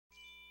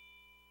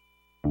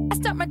I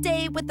start my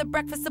day with a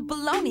breakfast of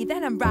bologna,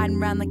 then I'm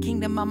riding around the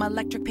kingdom on my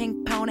electric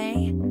pink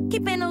pony.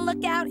 Keeping a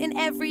lookout in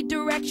every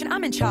direction,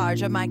 I'm in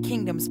charge of my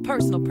kingdom's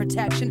personal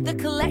protection. The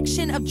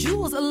collection of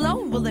jewels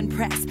alone will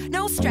impress.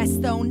 No stress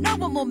though, no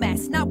one will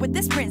mess, not with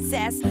this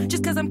princess.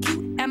 Just cause I'm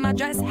cute and my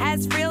dress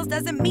has frills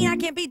doesn't mean I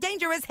can't be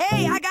dangerous.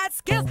 Hey, I got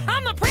skills,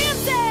 I'm the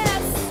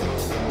princess!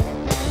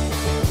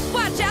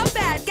 Watch out,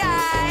 bad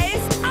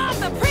guys! I'm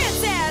the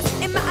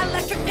princess in my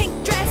electric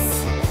pink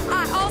dress.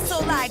 I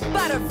also like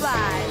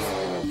butterflies.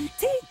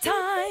 Tea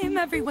time,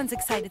 everyone's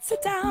excited.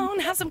 Sit down,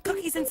 have some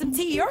cookies and some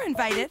tea, you're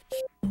invited.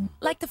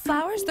 Like the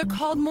flowers, they're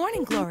called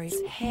morning glories.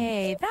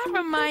 Hey, that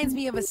reminds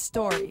me of a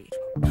story.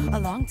 A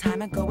long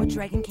time ago, a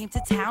dragon came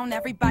to town.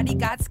 Everybody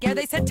got scared,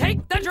 they said,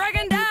 take the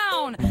dragon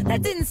down!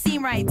 That didn't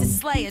seem right to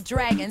slay a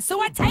dragon, so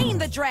I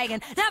tamed the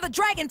dragon. Now the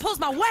dragon pulls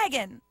my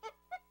wagon.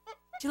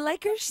 Do you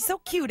like her? She's so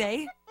cute,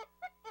 eh?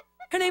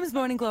 Her name is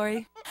Morning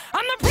Glory.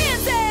 I'm the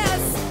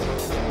princess!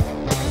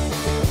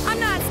 I'm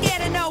not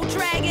scared of no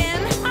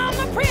dragon. I'm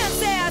the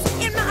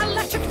princess in my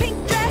electric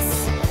pink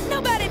dress.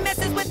 Nobody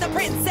messes with the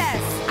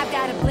princess. I've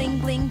got a bling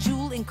bling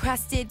jewel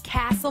encrusted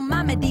castle.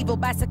 My medieval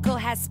bicycle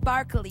has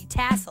sparkly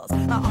tassels.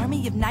 My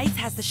army of knights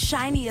has the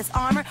shiniest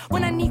armor.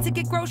 When I need to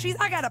get groceries,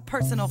 I got a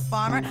personal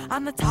farmer.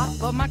 I'm the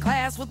top of my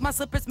class with my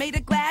slippers made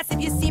of glass.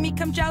 If you see me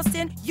come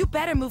jousting, you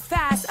better move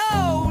fast.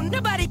 Oh,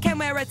 nobody can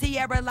wear a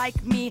tiara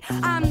like me.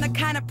 I'm the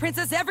kind of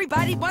princess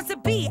everybody wants to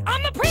be.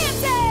 I'm the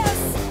princess!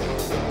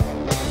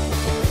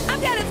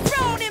 I've got a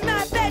throne in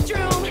my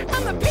bedroom.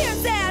 I'm the